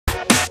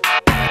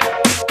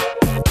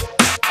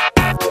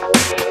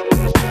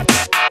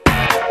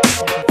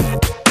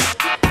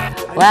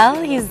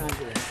Well, he's...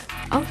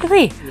 Oh,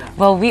 really?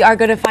 Well, we are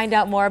going to find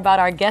out more about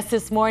our guest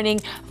this morning.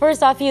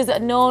 First off, he is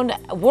known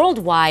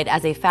worldwide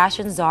as a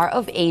fashion czar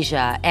of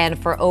Asia. And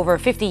for over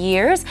 50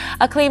 years,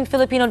 acclaimed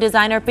Filipino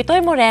designer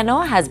Pitoy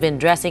Moreno has been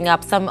dressing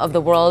up some of the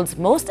world's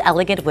most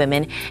elegant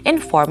women in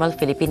formal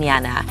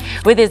Filipiniana.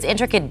 With his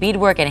intricate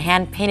beadwork and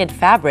hand-painted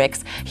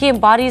fabrics, he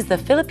embodies the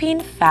Philippine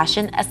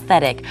fashion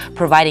aesthetic,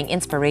 providing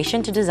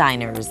inspiration to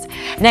designers.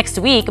 Next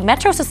week,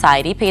 Metro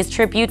Society pays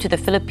tribute to the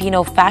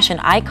Filipino fashion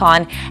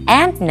icon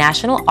and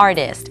national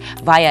artist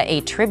via a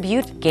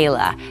tribute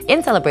gala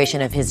in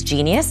celebration of his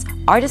genius,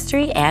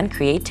 artistry, and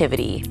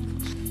creativity.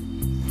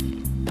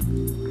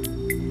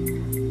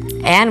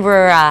 And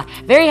we're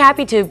very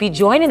happy to be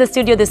joined in the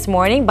studio this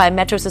morning by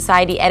Metro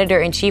Society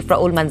Editor-in-Chief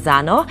Raul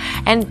Manzano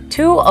and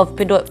two of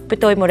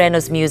Pitoy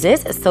Moreno's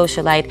muses,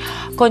 socialite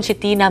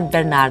Conchitina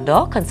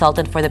Bernardo,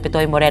 consultant for the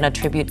Pitoy Moreno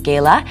Tribute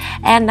Gala,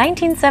 and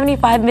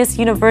 1975 Miss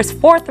Universe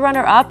 4th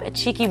runner-up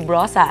Chiqui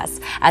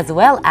Brosas, as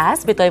well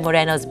as Pitoy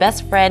Moreno's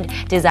best friend,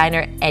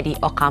 designer Eddie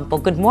Ocampo.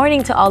 Good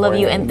morning to all of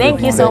you, and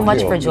thank you so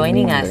much for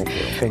joining us.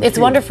 It's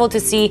wonderful to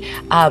see,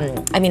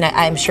 I mean,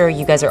 I'm sure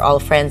you guys are all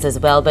friends as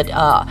well, but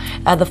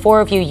the four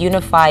of you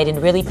unified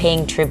in really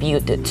paying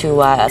tribute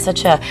to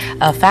such a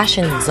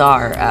fashion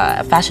czar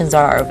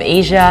of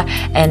Asia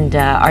and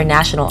our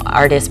national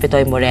artist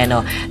Pitoy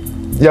Moreno.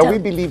 Yeah, we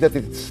believe that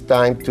it's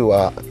time to.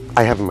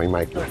 I have my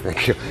mic now.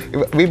 Thank you.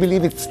 We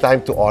believe it's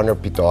time to honor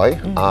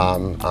Pitoy.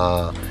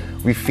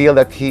 We feel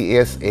that he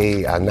is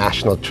a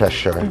national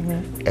treasure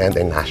and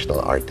a national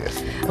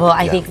artist. Well,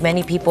 I think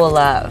many people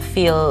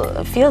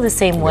feel the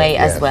same way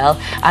as well.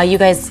 You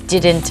guys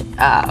didn't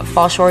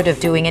fall short of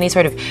doing any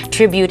sort of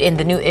tribute in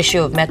the new issue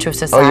of Metro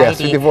Society. Oh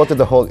yes, we devoted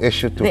the whole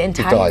issue to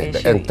Pitoy.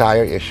 Issue. The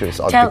entire issue is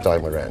on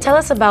Pitoy Moreno. Tell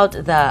us about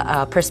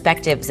the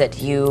perspectives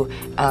that you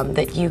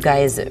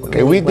guys.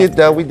 Okay, we did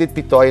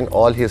Pitoy in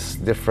all his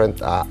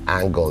different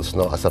angles.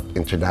 No, as an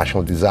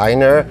international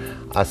designer,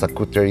 as a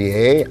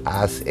couturier,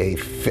 as a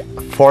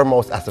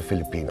foremost as a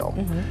Filipino.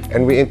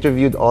 And we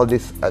interviewed all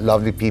these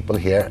lovely people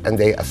here, and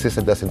they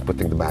assisted us in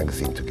putting the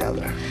magazine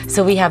together.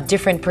 So we have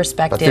different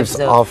perspectives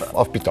of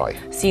Pitoy.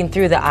 Seen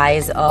through the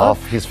eyes of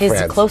his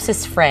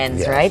closest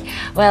friends, right?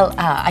 Well,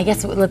 I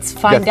guess let's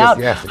find out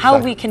how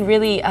we can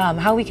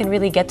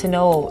really get to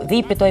know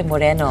the Pitoy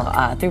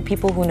Moreno through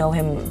people who know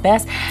him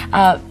best.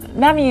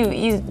 Ma'am,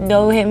 you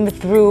know him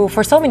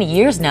for so many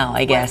years now,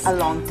 I guess. A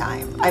long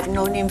time. I've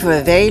known him for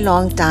a very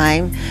long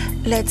time.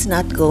 Let's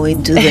not go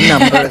into the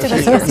number of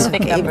years,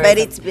 okay? But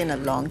it's been a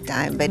long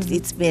time. But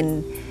it's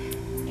been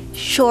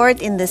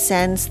short in the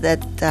sense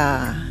that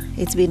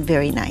it's been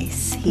very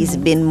nice. He's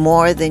been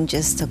more than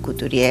just a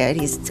couturier.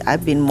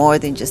 I've been more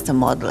than just a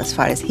model as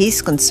far as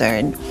he's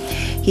concerned.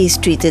 He's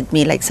treated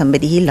me like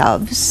somebody he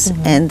loves,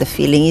 and the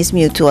feeling is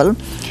mutual.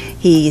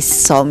 He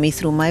saw me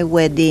through my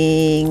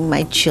wedding,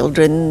 my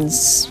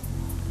children's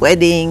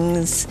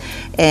weddings,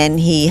 and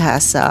he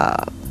has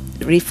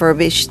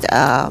refurbished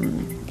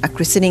a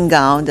christening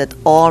gown that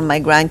all my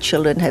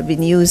grandchildren have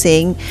been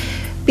using.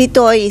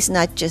 Pitoy is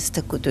not just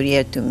a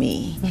couturier to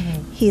me.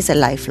 He's a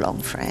lifelong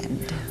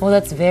friend. Well,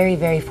 that's very,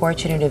 very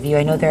fortunate of you.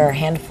 I know there are a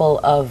handful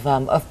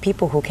of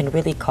people who can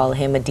really call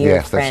him a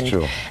dear friend.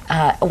 Yes,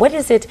 that's true. What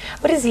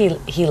is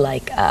he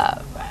like?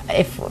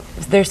 If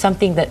there's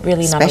something that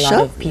really not a lot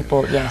of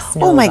people, know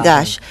Oh my about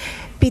gosh, him.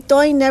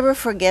 Pitoy never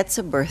forgets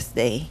a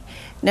birthday.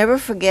 Never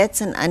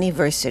forgets an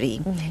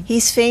anniversary.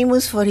 He's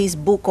famous for his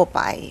buko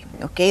pie.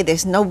 Okay,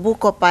 there's no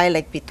buko pie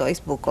like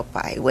Pitoy's buko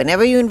pie.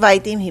 Whenever you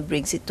invite him, he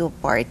brings it to a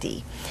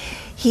party.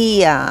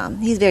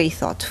 He's very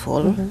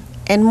thoughtful,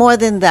 and more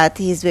than that,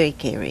 he's very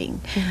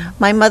caring.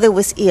 My mother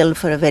was ill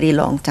for a very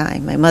long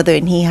time. My mother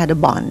and he had a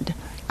bond.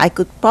 I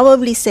could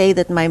probably say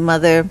that my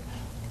mother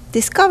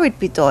discovered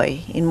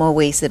Pitoy in more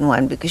ways than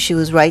one, because she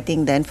was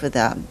writing then for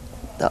the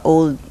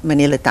old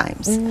Manila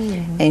Times,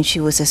 and she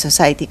was a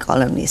society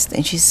columnist,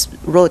 and she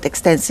wrote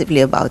extensively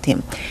about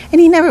him, and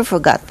he never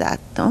forgot that.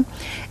 No?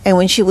 And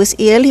when she was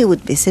ill, he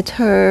would visit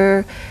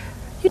her,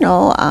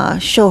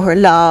 show her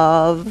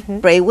love,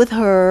 pray with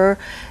her,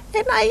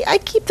 and I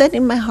keep that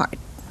in my heart.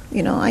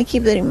 I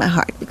keep that in my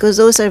heart because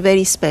those are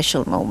very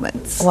special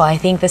moments. Well, I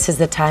think this is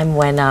the time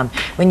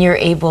when you're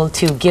able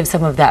to give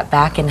some of that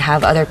back and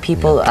have other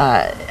people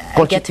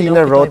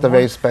Conchitina wrote a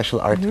very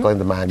special article in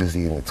the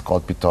magazine. It's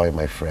called Pitoy,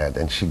 My Friend,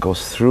 and she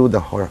goes through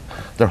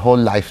their whole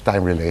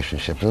lifetime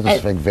relationship. It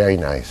was like very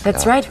nice.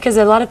 That's right, because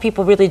a lot of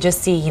people really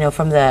just see,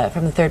 from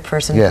the third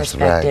person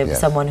perspective,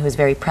 someone who's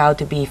very proud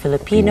to be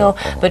Filipino,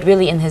 but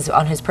really on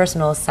his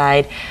personal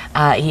side,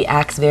 he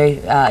acts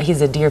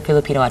he's a dear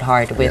Filipino at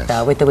heart with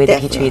the way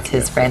that he treats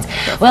his friends.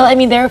 Well, I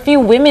mean, there are a few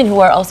women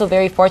who are also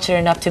very fortunate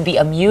enough to be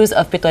a muse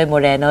of Pitoy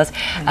Moreno's.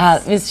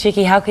 Ms.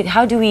 Chiqui,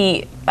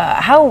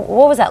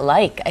 what was that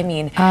like? I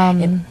mean,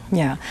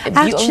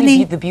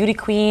 actually, the beauty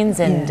queens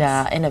and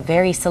a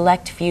very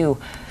select few.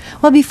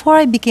 Well, before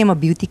I became a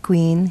beauty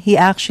queen, he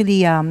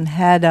actually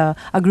had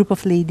a group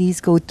of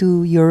ladies go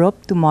to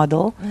Europe to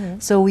model.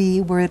 So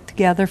we were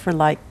together for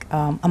like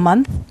a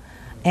month.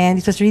 And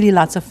it was really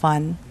lots of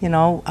fun, you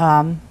know,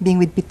 being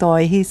with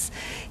Pitoy.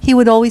 He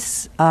would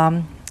always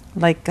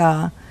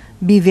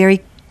be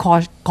very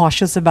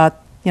cautious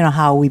about, you know,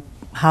 how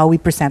we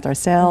present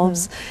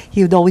ourselves.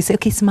 He would always say,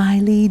 "Okay,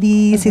 smile,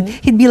 ladies."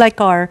 He'd be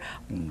like our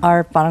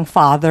parang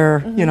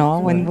father, you know,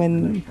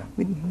 when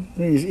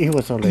He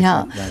was always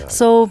yeah. like that.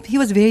 So he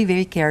was very,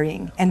 very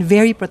caring and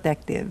very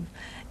protective.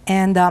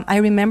 And I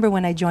remember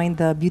when I joined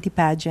the beauty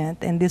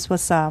pageant, and this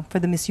was for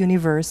the Miss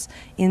Universe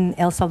in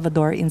El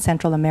Salvador in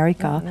Central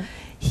America,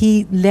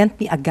 he lent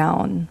me a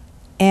gown,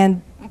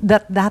 and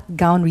that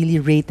gown really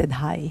rated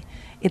high.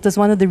 It was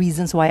one of the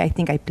reasons why I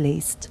think I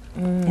placed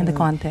in the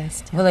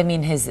contest. Well, I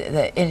mean, his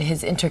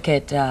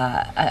intricate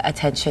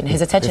attention,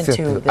 his attention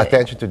to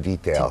attention to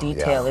detail.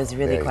 Is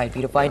really Very- quite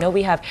beautiful. I know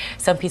we have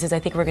some pieces I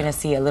think we're going to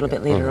see a little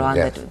bit later on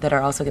yes. that are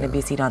also going to be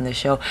seen on the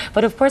show.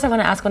 But of course, I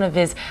want to ask one of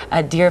his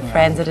dear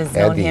friends that has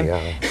known Eddie, him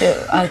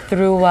yeah.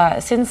 through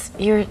since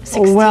you're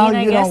 16,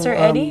 I guess, or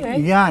Eddie, right?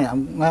 Yeah,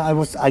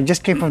 I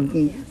just came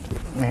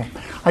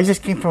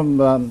from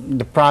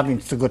the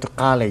province to go to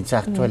college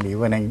actually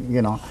when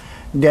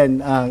then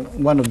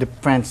one of the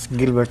friends,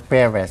 Gilbert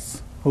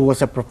Perez, who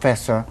was a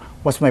professor,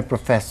 was my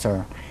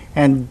professor,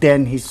 and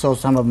then he saw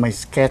some of my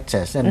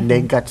sketches and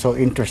they got so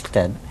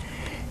interested,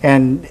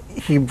 and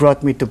he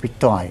brought me to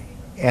Pitoy,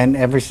 and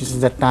ever since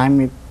that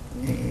time it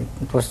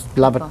was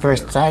love at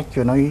first sight,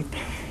 you know.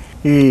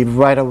 He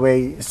right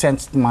away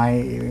sensed my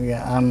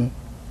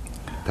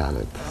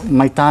Talent.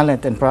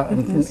 talent and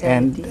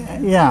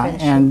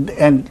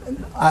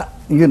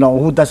you know,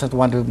 who doesn't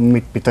want to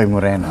meet Pitoy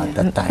Moreno at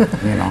that time,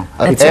 you know.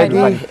 It's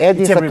everybody-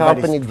 Eddie's it's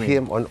everybody's accompanied dream.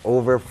 him on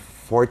over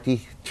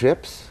 40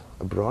 trips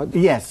abroad.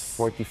 Yes.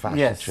 40 fashion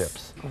Yes.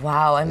 trips.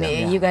 Wow, I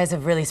mean, you guys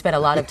have really spent a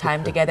lot of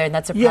time together, and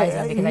that's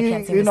surprising because I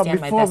can't seem to stand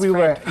my before best we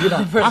were,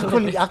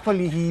 friend.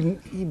 actually, he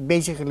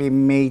basically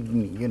made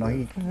me, you know,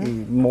 he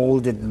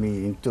molded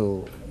me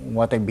into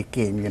what I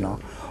became, you know.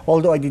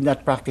 Although I did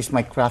not practice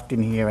my craft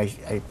in here,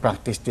 I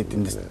practiced it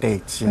in the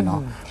States, you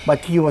know. But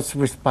he was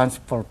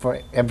responsible for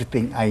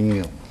everything I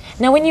knew.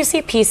 Now, when you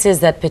see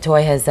pieces that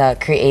Pitoy has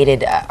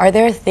created, are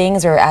there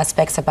things or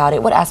aspects about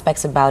it? What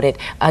aspects about it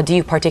do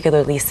you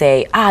particularly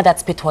say,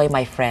 that's Pitoy,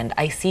 my friend.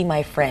 I see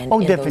my friend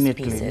in those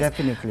pieces.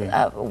 Definitely.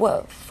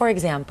 Well, for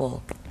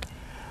example?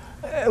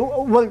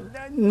 Well,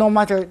 no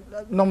matter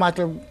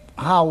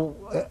how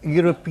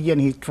European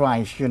he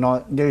tries, you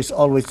know, there is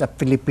always a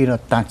Filipino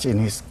touch in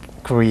his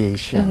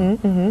creation.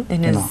 He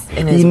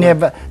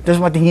never. That's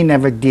one thing he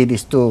never did,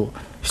 is to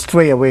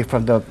stray away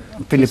from the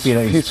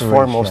Filipino He's inspiration.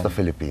 foremost a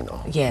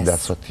Filipino. Yes.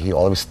 That's what he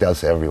always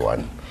tells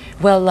everyone.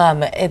 Well,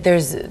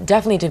 there's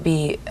definitely to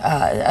be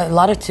a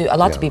lot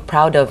to be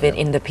proud of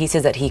in the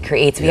pieces that he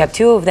creates. We have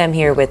two of them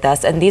here with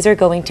us, and these are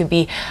going to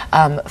be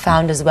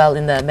found as well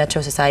in the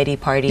Metro Society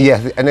party.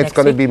 Yes, and it's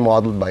going to week. be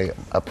modeled by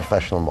a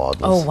professional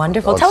model. Oh,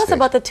 wonderful! Tell us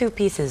about the two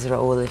pieces,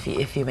 Raul,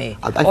 if you may.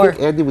 I think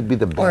Eddie would be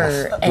the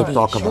best to Eddie,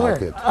 talk sure.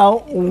 about it.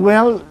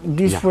 Well,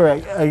 these were,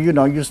 you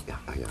know, used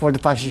for the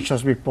fashion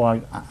shows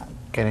before.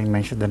 Can I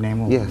mention the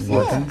name of Yes,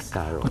 both? yes.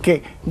 Carol.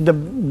 Okay, the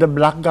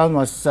black gown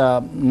was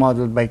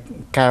modeled by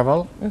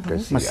Carol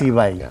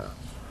Masibay,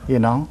 you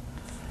know,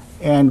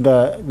 and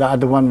the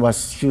other one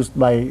was used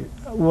by,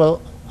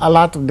 well, a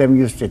lot of them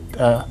used it.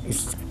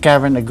 It's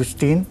Karen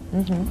Agustin.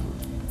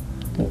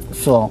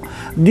 So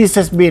this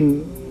has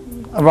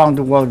been around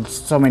the world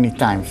so many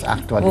times,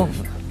 actually. Well,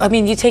 I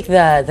mean, you take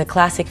the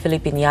classic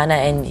Filipiniana,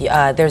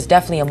 and there's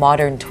definitely a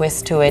modern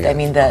twist to it. I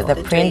mean,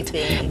 the print,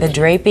 draping. the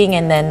draping,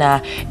 and then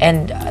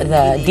and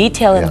the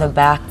detail in the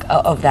back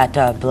of that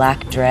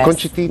black dress.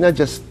 Conchitina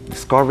just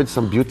discovered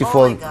some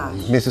beautiful my gosh.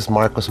 Mrs.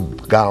 Marcos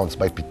gowns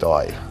by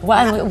Pitoy.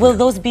 Wow, will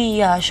those be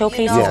showcased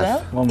You as know,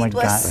 well? Oh my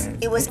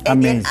It was God. Eddie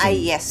and Amazing. I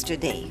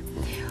yesterday.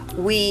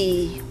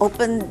 We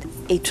opened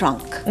a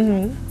trunk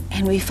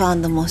and we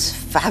found the most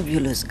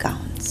fabulous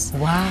gowns.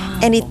 Wow.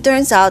 And it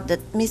turns out that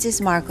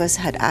Mrs. Marcos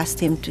had asked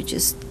him to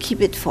just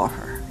keep it for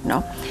her,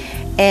 no?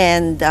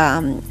 And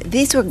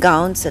these were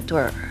gowns that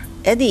were,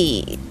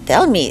 Eddie,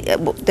 tell me,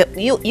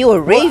 you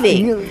were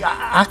raving.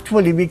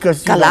 Actually,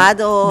 because you know,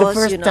 Calados, the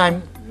first you know.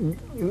 time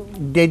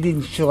they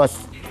didn't show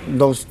us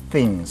those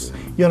things,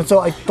 you know. So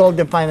I told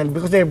them finally,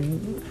 because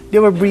they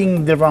were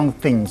bringing the wrong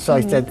things. So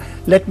I said,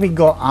 let me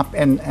go up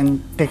and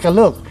take a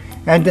look.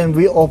 And then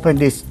we opened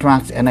these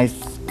trunks, and I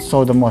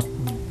saw the most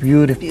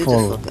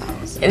Beautiful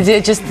gowns. Is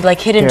it just like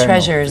hidden Fair enough.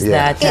 treasures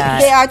Yeah. that They are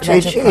that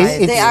treasures.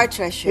 surprise? They are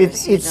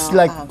treasures. you It's know,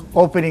 like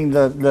opening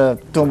the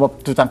tomb of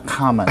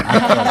Tutankhamun,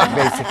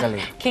 actually,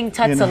 basically. King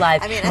Tut's You know.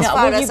 alive. I mean, as Now,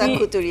 far will you as a be-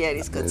 couturier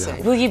is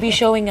concerned. Will you be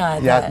showing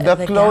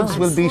The clothes gowns?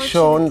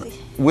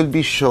 will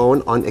be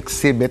shown on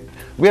exhibit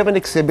we have an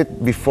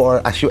exhibit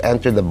before as you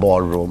enter the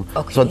ballroom.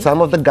 Okay. So some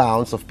of the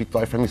gowns of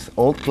Pitoy from his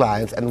old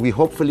clients, and we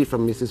hopefully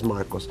from Mrs.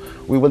 Marcos,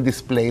 we will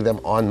display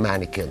them on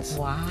mannequins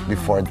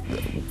before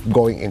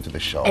going into the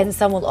show. And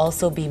some will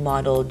also be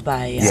modeled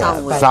by yes,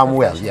 Samuel.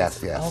 Samuel,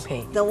 professionals. yes.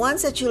 Okay. The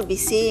ones that you'll be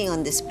seeing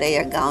on display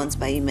are gowns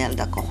by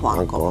Imelda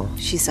Cojuangco.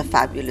 She's a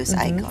fabulous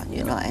icon,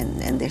 you know,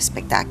 and they're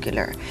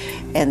spectacular.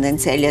 And then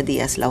Celia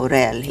Diaz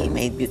Laurel, he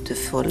made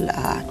beautiful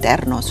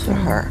ternos for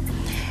her.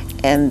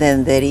 And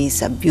then there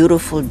is a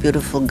beautiful,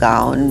 beautiful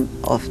gown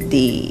of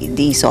the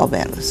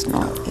Sobels,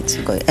 no? It's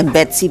good. And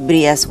Betsy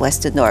Brias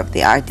Westendorp,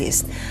 the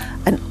artist,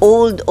 an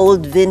old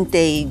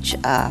vintage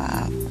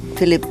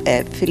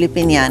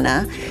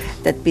Filipiniana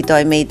that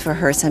Pitoy made for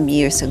her some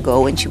years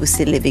ago when she was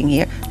still living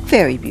here.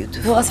 Very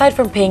beautiful. Well, aside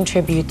from paying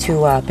tribute to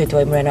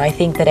Pitoy Moreno, I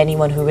think that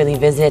anyone who really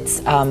visits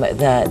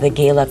the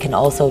gala can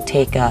also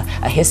take a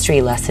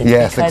history lesson.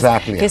 Yes, because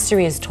exactly.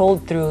 history is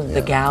told through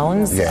the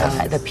gowns,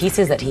 the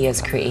pieces that he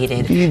has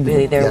created.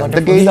 Really, they're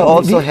wonderful. The gala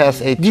also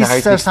has a This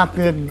charity. is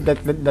something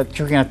that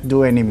you cannot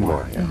do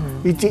anymore.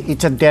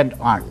 It's a dead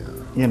art,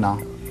 you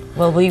know.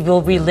 Well, we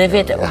will relive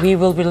it. We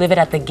will relive it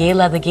at the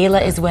gala. The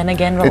gala is when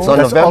again, Raul? It's on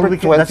November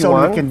 21. That's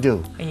all we can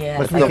do. Yes.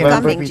 But we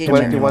November cannot do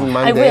 21 anymore.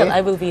 Monday. I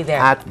will be there.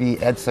 At the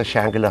Edsa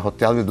Shangri-La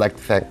Hotel. We'd like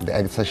to thank the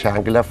Edsa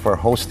Shangri-La for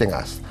hosting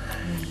us.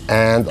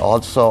 And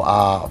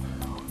also,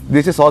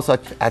 this is also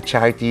a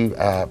charity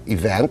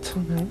event.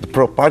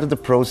 Part of the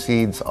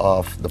proceeds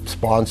of the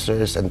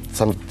sponsors and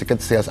some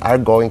ticket sales are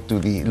going to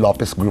the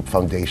Lopez Group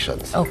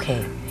Foundations.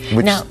 Okay.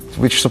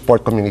 Which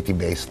support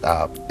community-based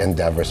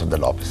endeavors of the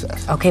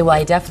Lopezes. Okay, well,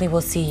 I definitely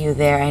will see you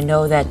there. I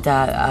know that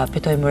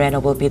Pitoy Moreno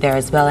will be there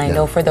as well. I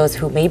know for those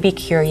who may be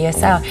curious,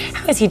 how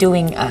is he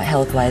doing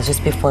health-wise,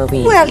 just before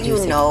we... Well,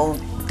 you know,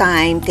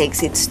 time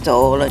takes its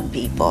toll on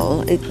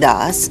people. It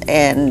does.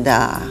 And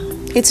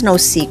it's no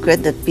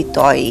secret that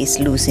Pitoy is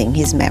losing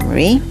his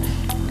memory.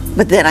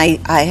 But then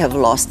I have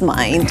lost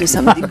mine to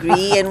some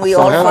degree, and we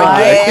all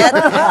forget.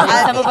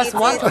 Some of us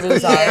want to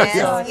lose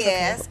ours.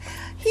 Yes.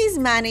 He's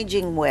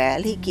managing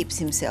well. He keeps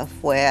himself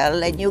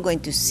well, and you're going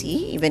to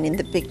see, even in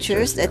the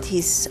pictures, that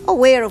he's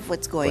aware of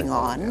what's going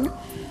on.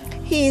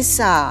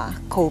 He's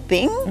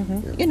coping.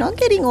 You know,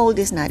 getting old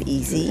is not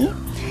easy.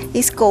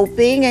 He's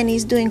coping, and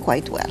he's doing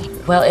quite well.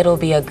 Well, it'll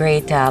be a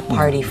great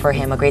party for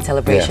him, a great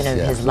celebration of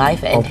his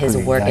life and his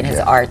work and his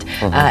art.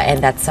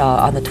 And that's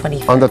on the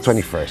 21st. On the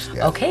 21st,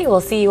 yes. Okay,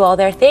 we'll see you all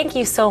there. Thank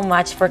you so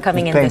much for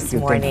coming in this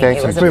morning. Thank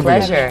It you. was a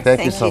pleasure.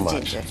 Thank you so you, much.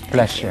 Ginger.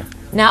 Pleasure.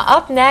 Now,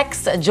 up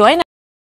next, join